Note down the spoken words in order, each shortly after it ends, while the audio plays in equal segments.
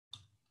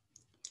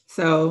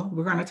So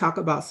we're going to talk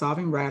about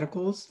solving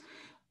radicals.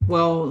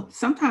 Well,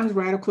 sometimes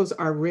radicals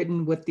are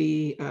written with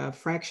the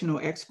fractional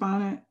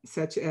exponent,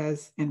 such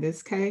as in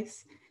this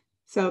case.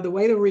 So the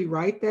way to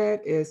rewrite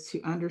that is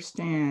to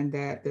understand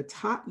that the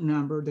top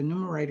number, the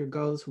numerator,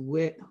 goes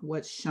with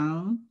what's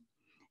shown,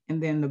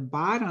 and then the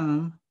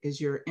bottom is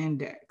your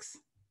index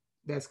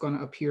that's going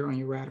to appear on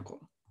your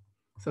radical.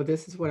 So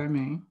this is what I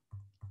mean.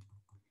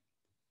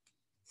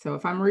 So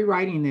if I'm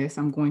rewriting this,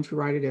 I'm going to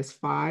write it as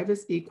 5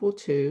 is equal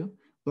to,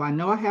 well, I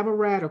know I have a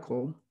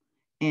radical,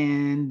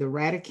 and the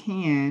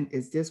radicand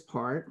is this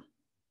part.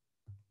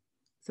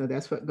 So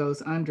that's what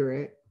goes under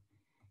it.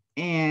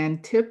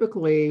 And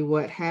typically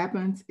what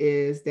happens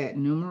is that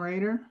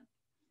numerator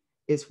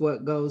is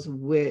what goes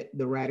with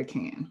the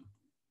radicand.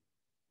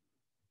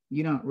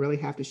 You don't really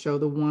have to show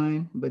the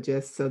 1, but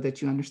just so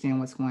that you understand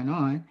what's going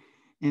on.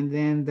 And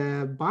then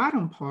the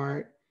bottom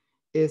part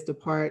is the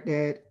part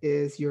that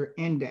is your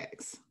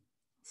index.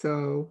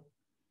 So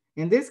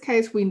in this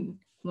case, when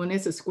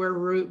it's a square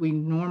root, we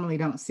normally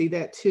don't see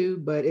that 2,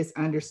 but it's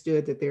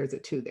understood that there's a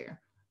 2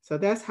 there. So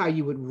that's how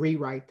you would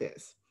rewrite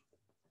this.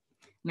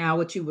 Now,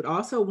 what you would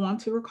also want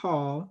to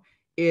recall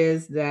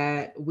is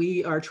that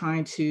we are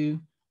trying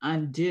to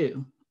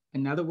undo.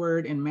 Another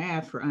word in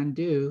math for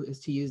undo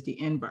is to use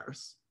the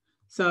inverse.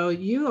 So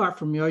you are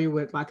familiar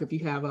with, like, if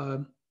you have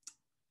an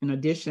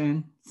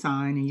addition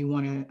sign and you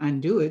want to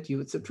undo it, you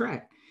would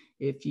subtract.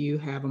 If you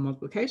have a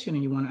multiplication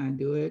and you want to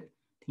undo it,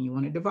 then you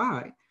want to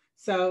divide.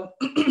 So,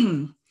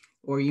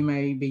 or you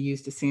may be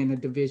used to seeing the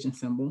division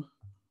symbol.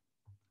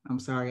 I'm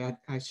sorry,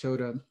 I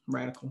showed a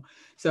radical.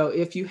 So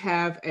if you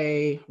have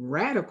a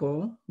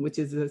radical, which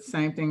is the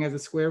same thing as a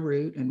square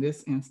root in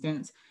this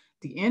instance,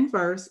 the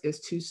inverse is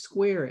to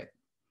square it.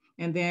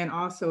 And then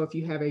also if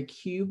you have a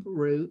cube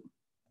root,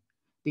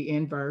 the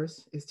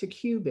inverse is to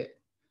cube it.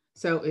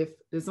 So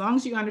as long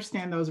as you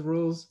understand those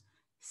rules,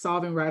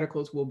 solving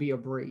radicals will be a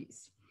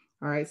breeze.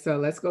 All right, so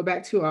let's go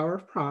back to our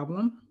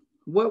problem.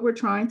 What we're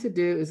trying to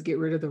do is get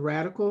rid of the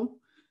radical.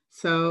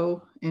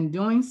 So in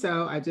doing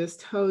so, I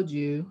just told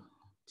you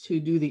to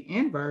do the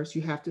inverse,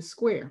 you have to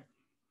square.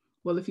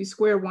 Well, if you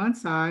square one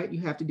side, you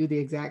have to do the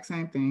exact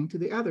same thing to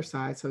the other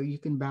side so you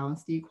can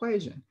balance the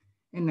equation.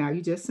 And now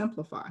you just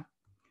simplify.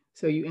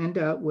 So you end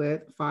up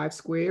with 5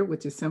 squared,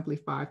 which is simply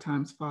 5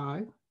 times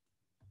 5.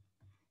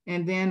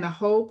 And then the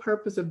whole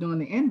purpose of doing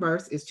the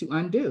inverse is to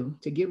undo,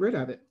 to get rid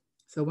of it.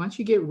 So once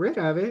you get rid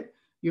of it,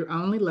 you're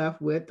only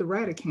left with the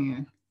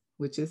radicand,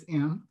 which is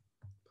m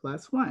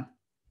plus 1.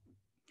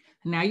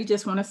 Now you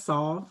just want to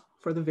solve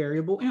for the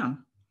variable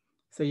m.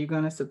 So you're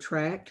going to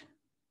subtract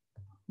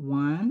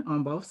 1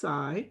 on both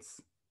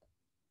sides,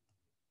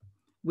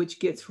 which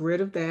gets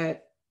rid of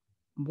that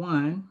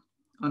 1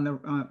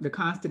 on the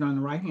constant on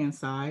the right-hand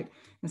side.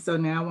 And so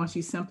now once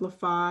you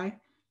simplify,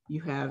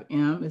 you have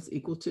m is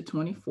equal to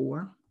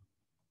 24.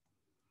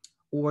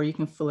 Or you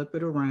can flip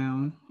it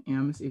around.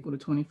 M is equal to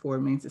 24.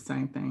 It means the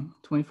same thing.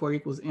 24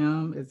 equals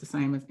m is the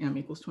same as m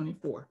equals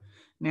 24.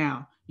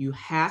 Now, you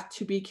have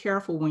to be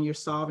careful when you're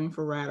solving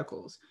for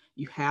radicals.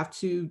 You have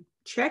to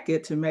check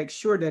it to make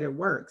sure that it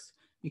works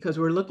because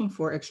we're looking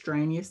for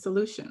extraneous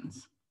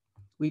solutions.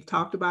 We've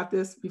talked about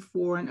this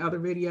before in other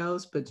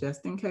videos, but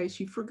just in case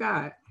you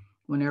forgot,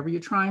 whenever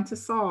you're trying to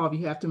solve,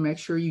 you have to make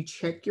sure you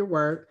check your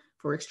work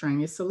for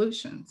extraneous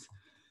solutions.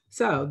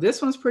 So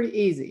this one's pretty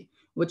easy.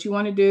 What you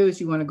want to do is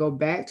you want to go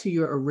back to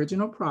your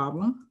original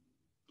problem,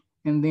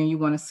 and then you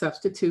want to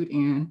substitute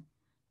in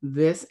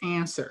this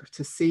answer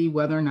to see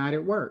whether or not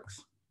it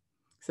works.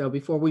 So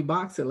before we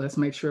box it, let's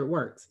make sure it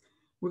works.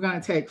 We're going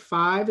to take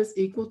 5 is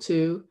equal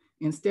to,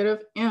 instead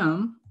of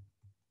m,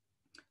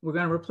 we're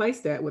going to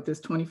replace that with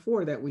this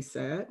 24 that we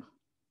said,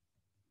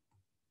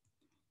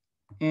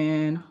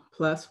 and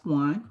plus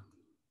 1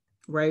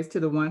 raised to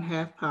the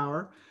 1/2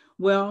 power.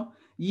 Well,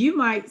 you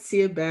might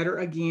see it better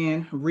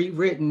again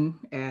rewritten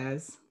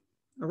as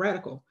a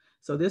radical.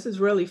 So this is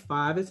really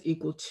 5 is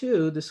equal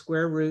to the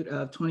square root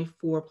of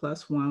 24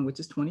 plus 1, which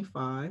is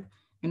 25.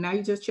 And now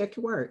you just check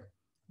your work.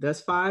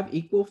 Does 5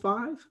 equal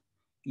 5?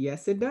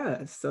 Yes, it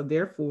does. So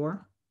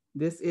therefore,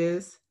 this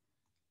is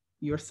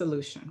your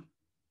solution.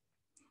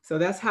 So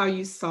that's how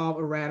you solve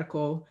a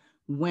radical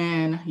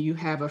when you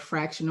have a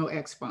fractional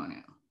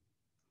exponent.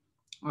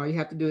 All you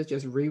have to do is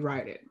just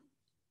rewrite it.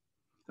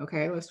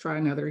 Okay, let's try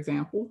another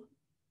example.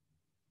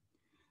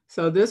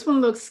 So this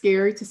one looks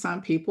scary to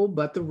some people,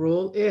 but the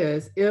rule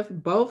is if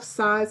both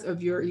sides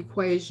of your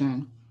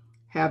equation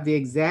have the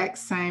exact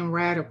same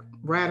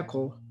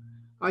radical,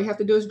 all you have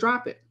to do is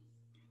drop it.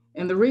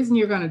 And the reason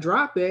you're going to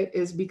drop it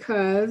is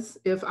because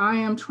if I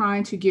am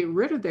trying to get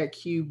rid of that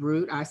cube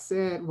root, I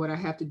said what I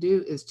have to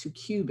do is to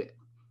cube it.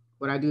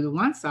 What I do to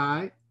one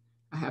side,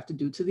 I have to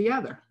do to the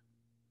other.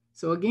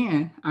 So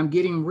again, I'm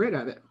getting rid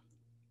of it.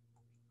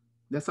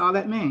 That's all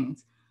that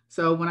means.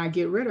 So when I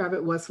get rid of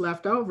it, what's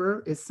left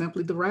over is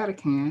simply the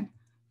radicand.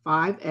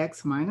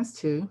 5x minus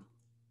 2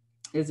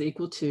 is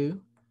equal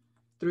to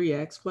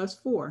 3x plus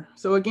 4.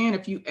 So again,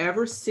 if you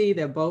ever see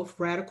that both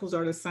radicals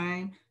are the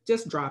same,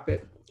 just drop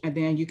it, and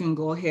then you can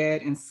go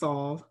ahead and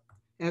solve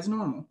as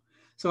normal.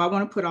 So I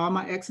want to put all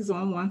my x's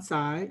on one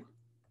side,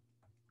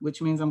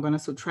 which means I'm going to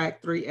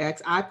subtract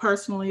 3x. I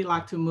personally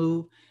like to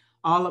move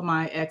all of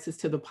my x's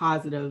to the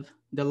positive,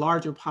 the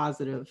larger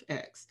positive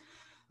x.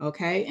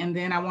 Okay, and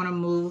then I want to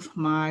move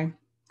my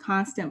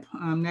constant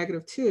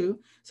 -2.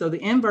 So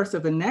the inverse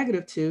of a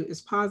 -2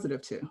 is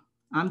 +2.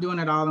 I'm doing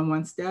it all in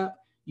one step.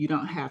 You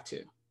don't have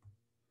to.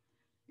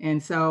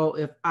 And so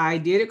if I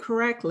did it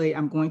correctly,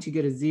 I'm going to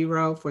get a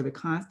 0 for the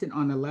constant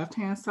on the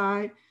left-hand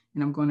side,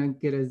 and I'm going to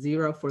get a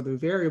 0 for the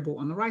variable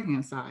on the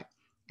right-hand side.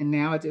 And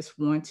now I just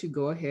want to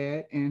go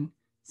ahead and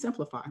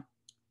simplify.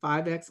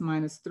 5x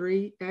minus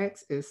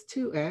 3x is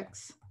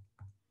 2x,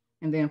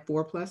 and then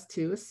 4 plus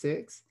 2 is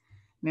 6.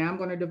 Now I'm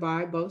going to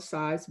divide both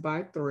sides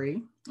by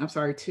 3. I'm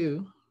sorry,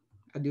 2.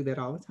 I do that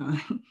all the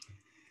time.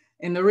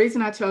 And the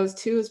reason I chose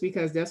 2 is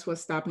because that's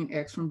what's stopping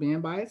x from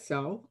being by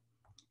itself.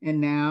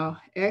 And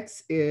now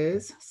x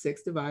is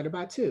 6 divided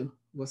by 2.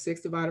 Well,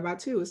 6 divided by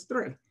 2 is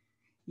 3.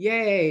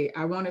 Yay,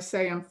 I want to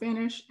say I'm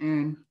finished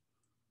and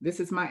this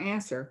is my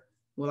answer.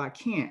 Well, I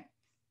can't.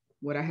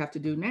 What I have to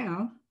do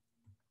now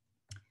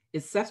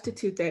is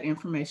substitute that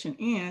information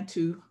in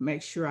to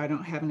make sure I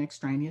don't have an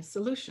extraneous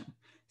solution.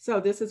 So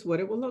this is what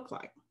it will look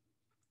like.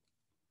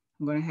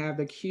 I'm going to have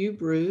the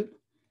cube root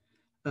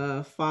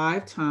of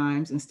 5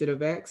 times, instead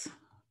of x,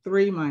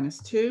 3 minus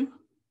 2.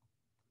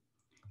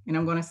 And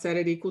I'm going to set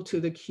it equal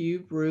to the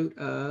cube root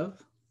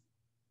of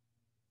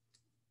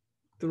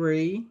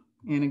 3.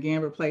 And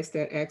again, replace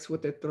that x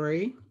with a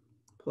 3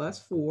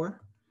 plus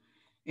 4.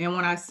 And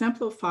when I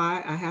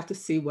simplify, I have to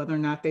see whether or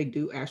not they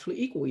do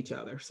actually equal each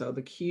other. So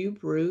the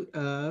cube root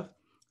of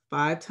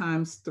 5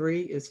 times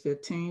 3 is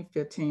 15.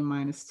 15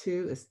 minus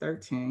 2 is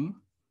 13.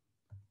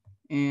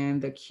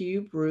 And the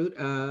cube root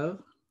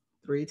of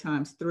 3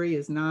 times 3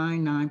 is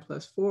 9. 9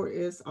 plus 4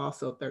 is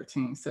also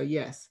 13. So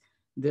yes,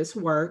 this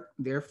worked.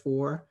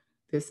 Therefore,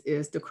 this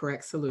is the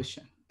correct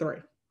solution,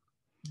 3.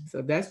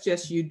 So that's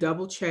just you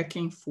double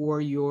checking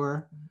for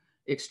your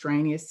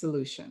extraneous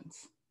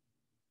solutions.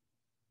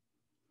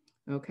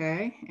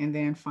 Okay, and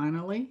then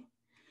finally,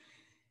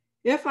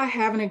 if I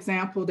have an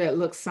example that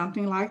looks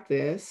something like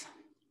this,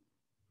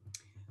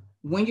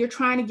 when you're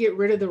trying to get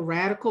rid of the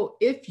radical,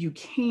 if you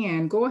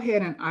can, go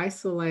ahead and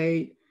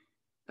isolate,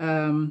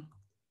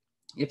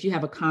 if you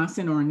have a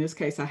constant, or in this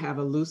case, I have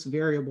a loose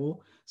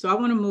variable. So I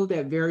want to move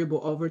that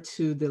variable over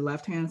to the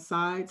left-hand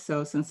side.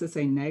 So since it's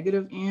a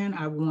negative n,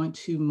 I want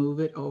to move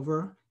it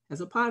over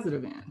as a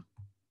positive n.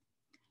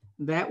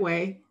 That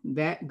way,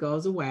 that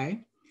goes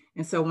away.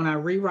 And so when I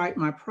rewrite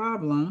my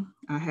problem,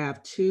 I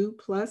have 2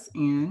 plus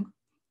n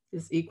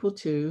is equal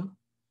to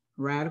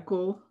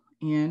radical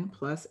n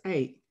plus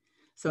 8.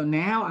 So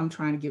now I'm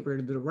trying to get rid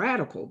of the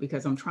radical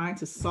because I'm trying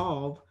to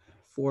solve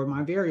for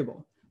my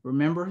variable.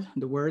 Remember,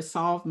 the word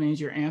solve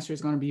means your answer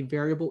is going to be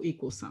variable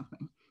equals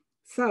something.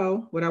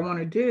 So what I want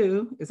to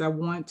do is I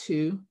want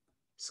to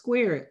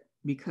square it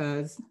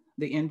because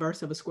the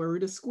inverse of a square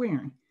root is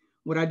squaring.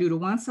 What I do to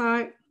one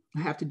side,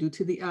 I have to do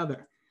to the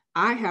other.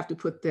 I have to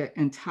put the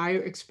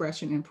entire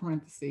expression in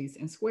parentheses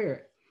and square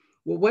it.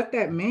 Well, what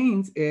that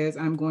means is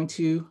I'm going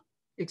to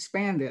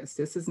expand this.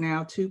 This is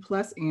now 2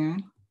 plus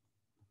n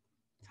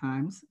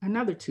times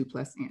another 2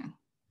 plus n.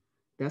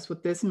 That's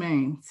what this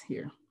means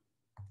here,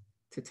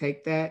 to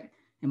take that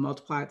and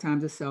multiply it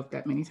times itself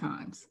that many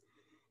times.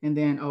 And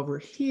then over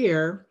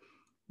here,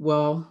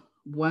 well,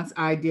 once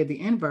I did the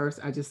inverse,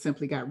 I just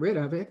simply got rid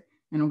of it.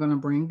 And I'm going to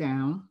bring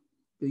down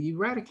the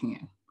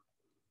radicand,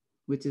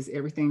 which is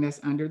everything that's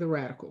under the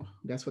radical.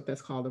 That's what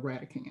that's called, the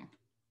radicand.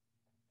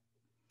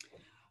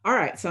 All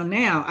right, so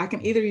now I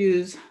can either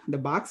use the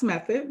box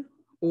method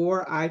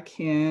or I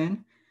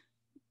can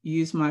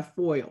use my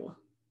FOIL.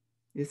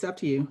 It's up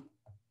to you,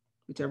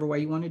 whichever way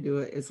you want to do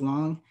it, as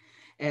long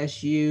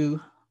as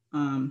you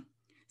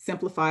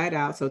simplify it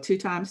out. So 2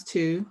 times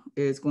 2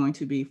 is going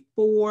to be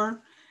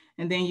 4.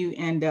 And then you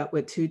end up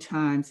with 2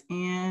 times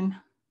n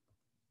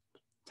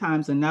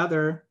times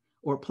another,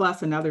 or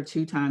plus another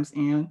 2 times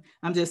n.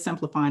 I'm just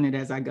simplifying it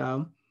as I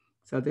go.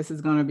 So this is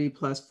going to be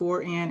plus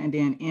 4n, and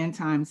then n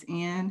times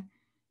n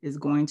is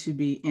going to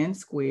be n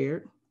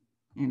squared.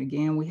 And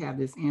again, we have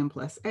this n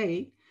plus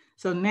 8.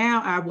 So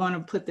now I want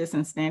to put this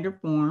in standard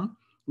form,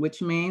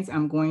 which means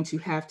I'm going to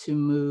have to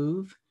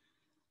move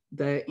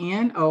the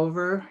n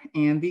over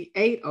and the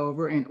 8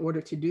 over. In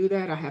order to do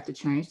that, I have to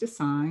change the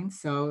sign.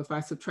 So if I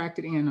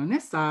subtracted n on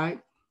this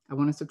side, I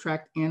want to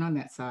subtract n on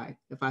that side.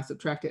 If I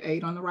subtracted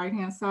 8 on the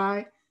right-hand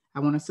side, I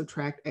want to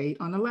subtract 8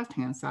 on the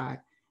left-hand side.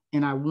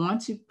 And I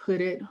want to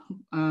put it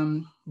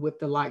with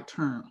the like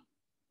term.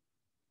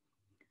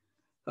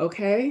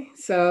 Okay,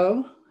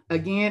 so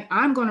again,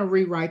 I'm going to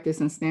rewrite this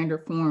in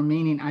standard form,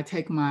 meaning I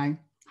take my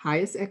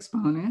highest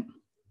exponent,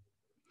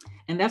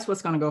 and that's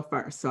what's going to go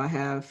first. So I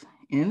have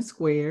n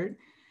squared,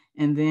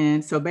 and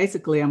then, so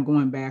basically I'm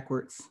going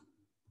backwards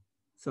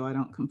so I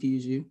don't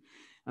confuse you.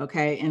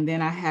 Okay, and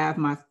then I have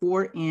my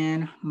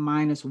 4n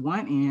minus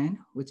 1n,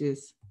 which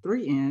is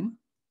 3n.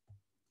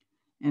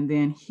 And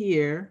then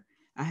here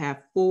I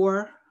have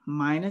 4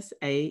 minus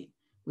 8,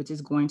 which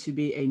is going to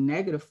be a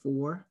negative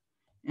 4.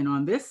 And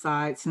on this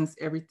side, since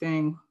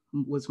everything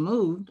was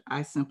moved,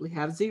 I simply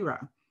have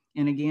 0.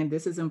 And again,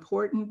 this is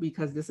important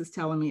because this is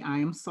telling me I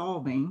am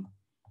solving,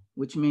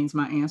 which means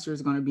my answer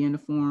is going to be in the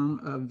form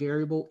of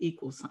variable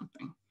equals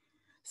something.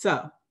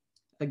 So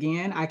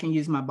again, I can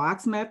use my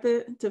box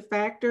method to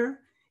factor.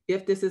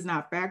 If this is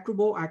not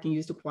factorable, I can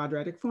use the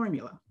quadratic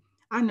formula.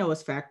 I know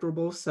it's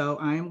factorable, so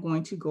I am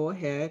going to go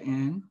ahead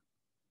and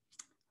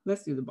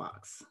let's do the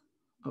box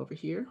over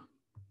here.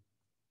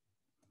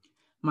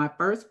 My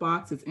first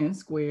box is n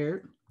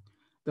squared.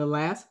 The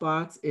last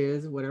box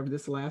is whatever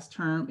this last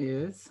term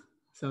is,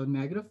 so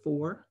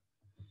 -4.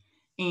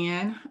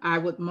 And I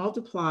would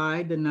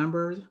multiply the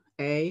number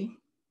a,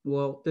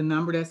 well, the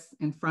number that's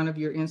in front of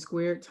your n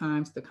squared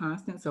times the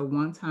constant. So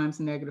 1 times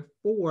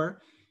 -4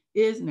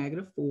 is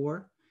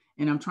 -4.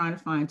 And I'm trying to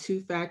find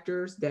two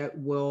factors that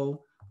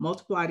will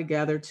multiply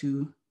together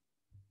to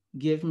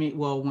give me,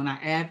 well, when I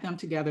add them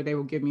together, they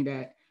will give me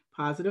that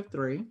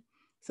 +3.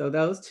 So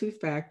those two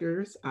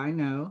factors I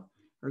know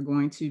are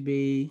going to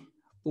be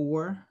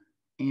 4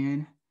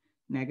 and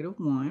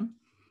 -1.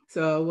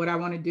 So what I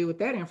want to do with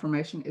that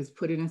information is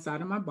put it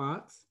inside of my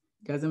box.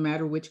 Doesn't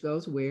matter which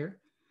goes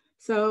where.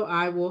 So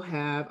I will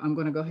have, I'm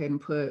going to go ahead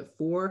and put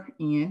 4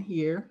 in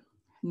here,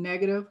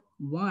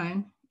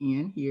 -1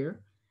 in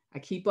here. I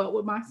keep up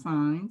with my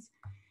signs.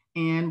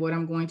 And what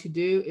I'm going to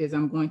do is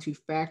I'm going to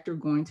factor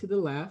going to the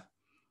left.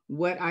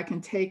 What I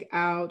can take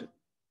out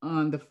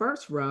on the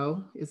first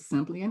row is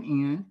simply an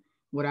n.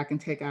 What I can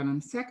take out on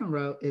the second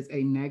row is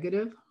a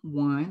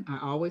 -1. I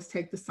always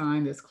take the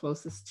sign that's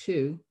closest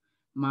to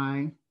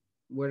my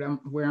where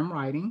I'm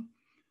writing.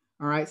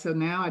 All right, so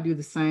now I do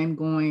the same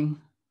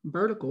going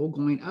vertical,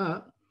 going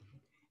up.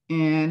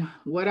 And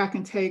what I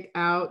can take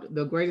out,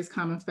 the greatest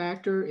common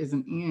factor is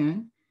an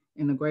n,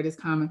 and the greatest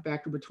common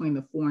factor between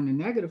the 4 and the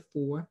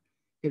 -4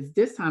 is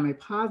this time a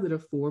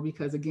 +4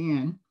 because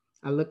again,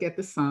 I look at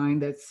the sign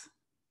that's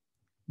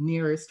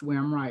nearest where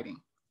I'm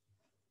writing.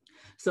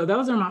 So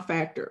those are my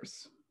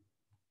factors.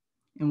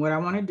 And what I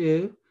want to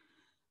do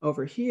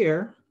over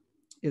here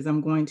is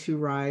I'm going to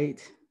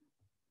write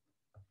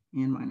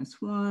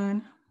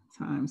n-1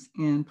 times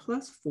n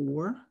plus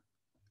 4.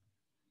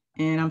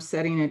 And I'm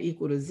setting it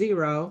equal to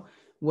 0.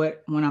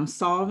 When I'm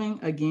solving,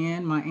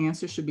 again, my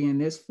answer should be in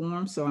this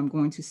form. So I'm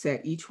going to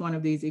set each one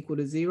of these equal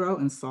to 0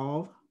 and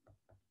solve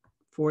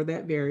for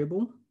that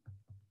variable.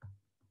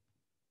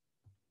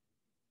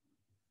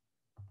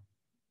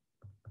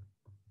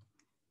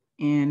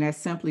 And that's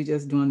simply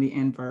just doing the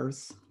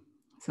inverse.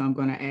 So I'm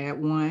going to add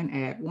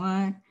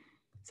 1,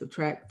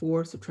 subtract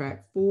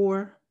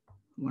 4.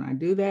 When I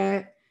do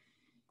that,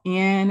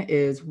 n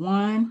is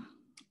 1,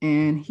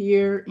 and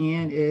here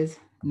n is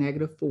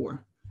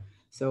 -4.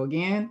 So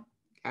again,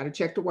 got to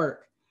check the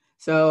work.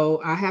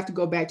 So I have to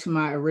go back to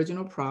my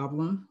original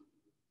problem.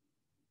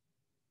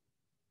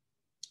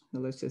 So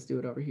let's just do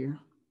it over here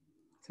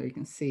so you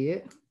can see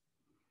it.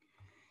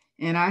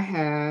 And I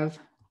have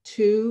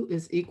 2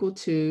 is equal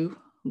to,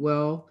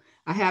 well,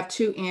 I have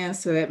 2 n's,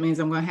 so that means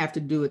I'm going to have to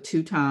do it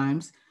 2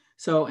 times.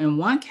 So in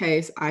one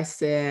case, I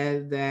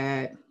said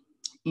that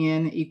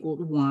n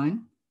equaled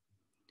 1.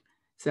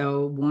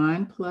 So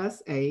 1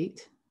 plus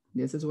 8,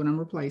 this is what I'm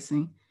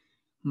replacing,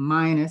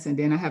 minus, and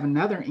then I have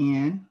another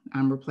n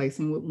I'm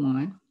replacing with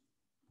 1.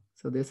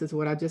 So this is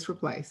what I just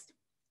replaced.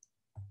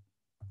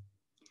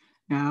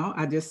 Now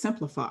I just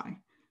simplify.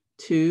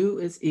 2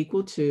 is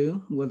equal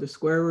to, well, the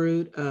square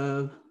root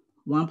of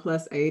 1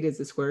 plus 8 is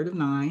the square root of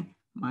 9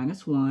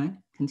 minus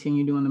 1.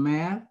 Continue doing the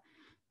math.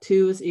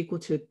 2 is equal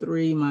to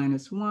 3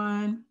 minus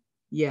 1.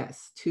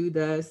 Yes, 2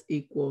 does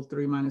equal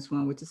 3 minus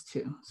 1, which is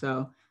 2.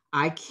 So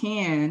I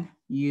can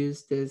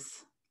use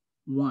this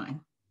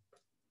 1.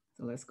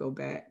 So let's go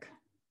back.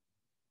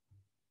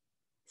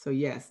 So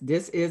yes,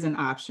 this is an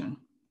option.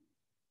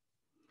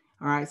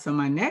 All right, so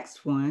my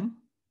next one,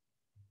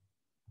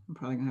 I'm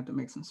probably gonna have to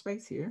make some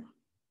space here,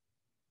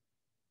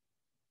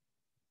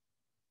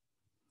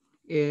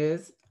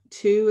 is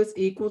 2 is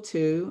equal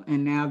to,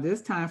 and now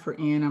this time for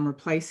n, I'm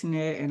replacing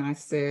it, and I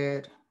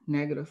said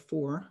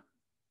 -4.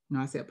 No,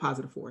 I said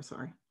 +4,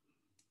 sorry.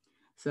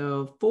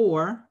 So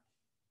 4,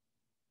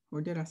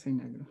 or did I say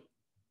negative?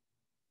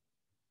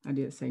 I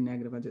did say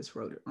negative, I just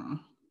wrote it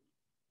wrong.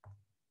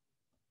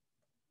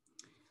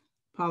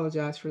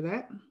 Apologize for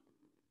that.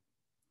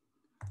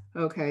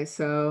 Okay,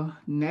 so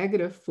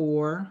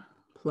 -4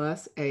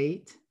 plus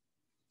 8.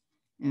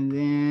 And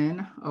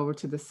then over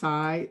to the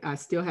side, I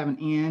still have an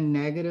n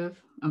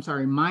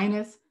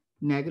minus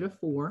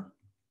 -4.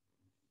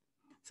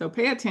 So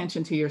pay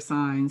attention to your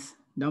signs.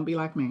 Don't be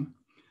like me.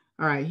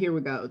 All right, here we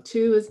go.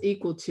 2 is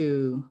equal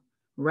to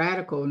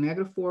radical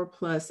 -4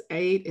 plus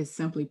 8 is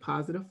simply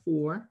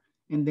 +4.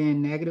 And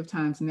then negative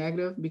times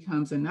negative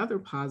becomes another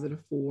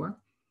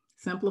 +4.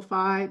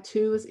 Simplified,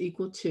 2 is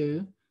equal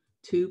to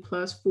 2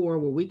 plus 4.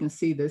 Well, we can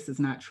see this is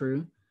not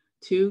true.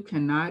 2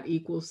 cannot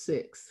equal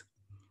 6.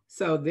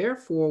 So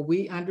therefore,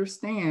 we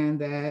understand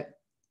that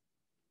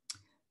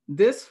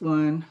this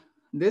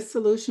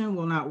solution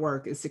will not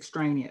work. It's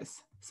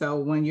extraneous. So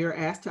when you're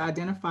asked to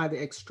identify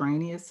the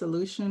extraneous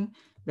solution,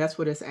 That's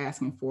what it's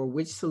asking for.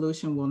 Which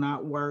solution will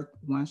not work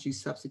once you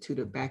substitute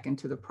it back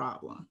into the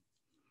problem?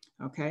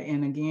 Okay,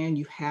 and again,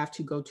 you have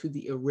to go to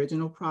the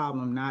original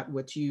problem, not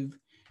what you've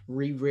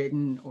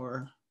rewritten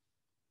or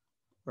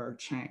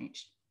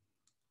changed.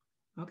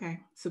 Okay,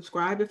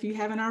 subscribe if you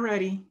haven't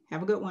already.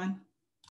 Have a good one.